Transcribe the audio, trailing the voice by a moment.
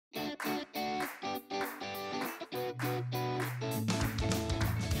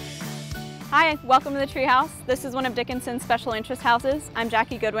Hi, welcome to the Treehouse. This is one of Dickinson's special interest houses. I'm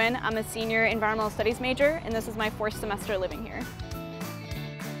Jackie Goodwin. I'm a senior environmental studies major, and this is my fourth semester living here.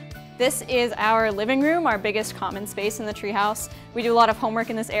 This is our living room, our biggest common space in the Treehouse. We do a lot of homework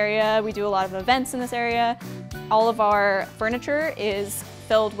in this area. We do a lot of events in this area. All of our furniture is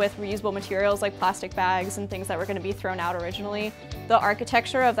filled with reusable materials like plastic bags and things that were going to be thrown out originally. The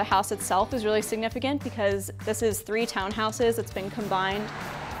architecture of the house itself is really significant because this is 3 townhouses that's been combined.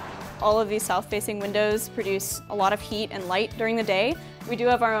 All of these south-facing windows produce a lot of heat and light during the day. We do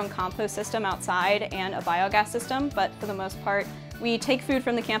have our own compost system outside and a biogas system, but for the most part, we take food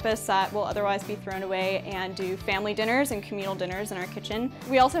from the campus that will otherwise be thrown away and do family dinners and communal dinners in our kitchen.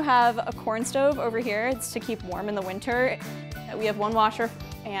 We also have a corn stove over here. It's to keep warm in the winter. We have 1 washer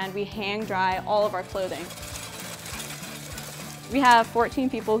and we hang dry all of our clothing. We have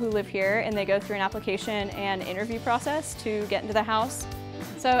 14 people who live here and they go through an application and interview process to get into the house.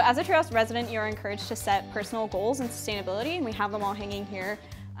 So as a Treehouse resident, you're encouraged to set personal goals in sustainability, and we have them all hanging here.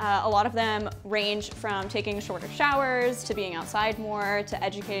 A lot of them range from taking shorter showers, to being outside more, to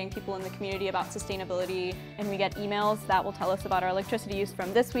educating people in the community about sustainability, and we get emails that will tell us about our electricity use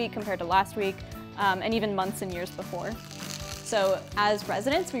from this week compared to last week, and even months and years before. So as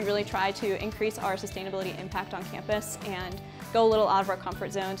residents, we really try to increase our sustainability impact on campus and go a little out of our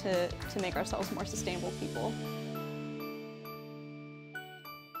comfort zone to make ourselves more sustainable people.